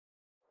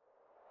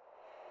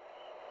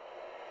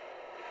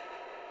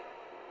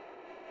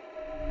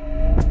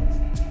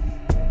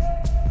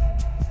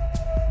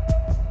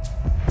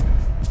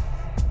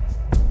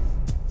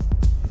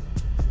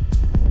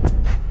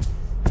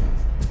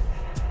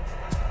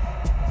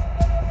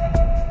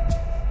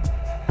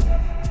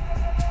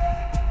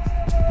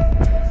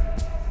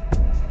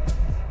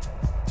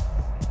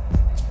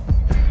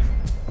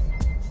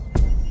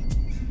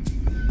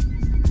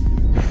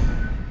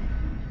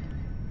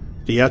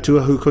The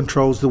atua who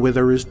controls the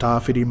weather is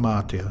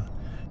Tāwhirimatea.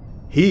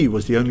 He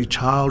was the only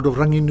child of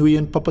Ranginui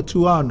and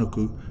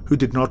Papatūānuku who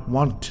did not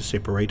want to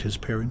separate his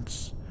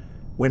parents.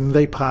 When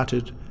they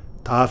parted,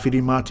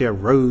 Tawhirimatea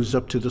rose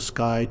up to the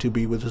sky to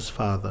be with his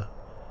father.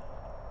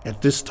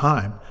 At this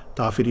time,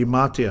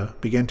 Tawhirimatea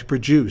began to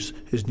produce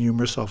his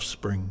numerous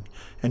offspring,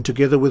 and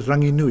together with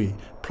Ranginui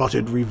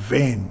plotted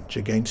revenge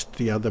against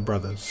the other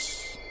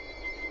brothers.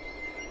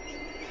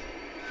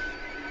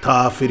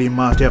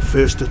 Tawhirimatea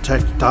first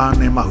attacked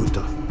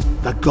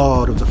Tāwhirimātea, the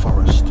god of the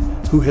forest,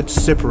 who had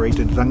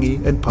separated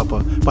Rangi and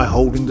Papa by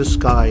holding the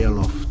sky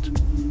aloft.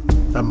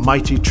 The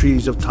mighty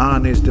trees of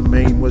Tāne's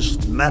domain were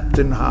snapped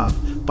in half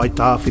by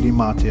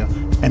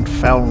Tawhirimatea and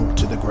fell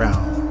to the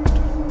ground.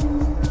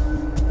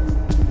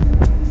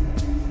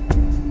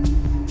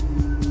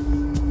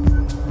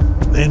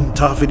 Then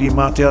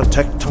Tawhirimatea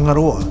attacked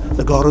Tangaroa,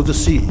 the god of the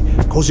sea,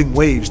 causing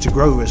waves to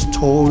grow as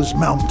tall as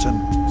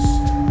mountains.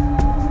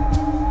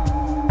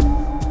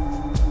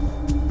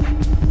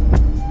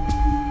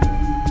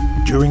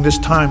 During this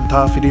time,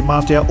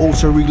 Tawhirimatea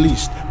also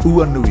released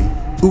Uanui,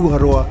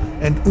 Uaroa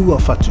and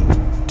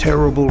Uawhatu,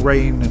 terrible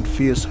rain and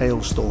fierce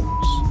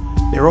hailstorms.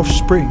 Their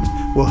offspring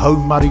were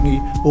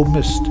Haumaringi or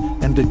mist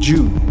and the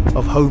dew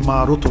of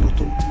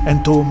Haumarotoroto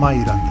and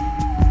Tōmairangi.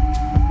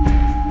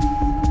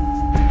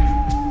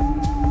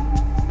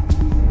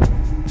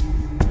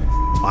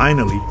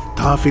 Finally,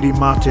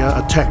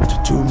 Tawhirimatea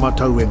attacked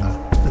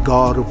Tūmatauenga, the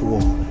god of war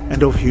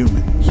and of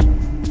humans.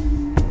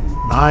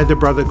 Neither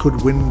brother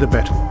could win the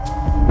battle,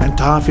 and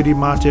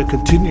Tawhirimatea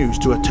continues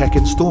to attack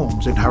in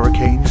storms and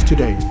hurricanes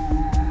today.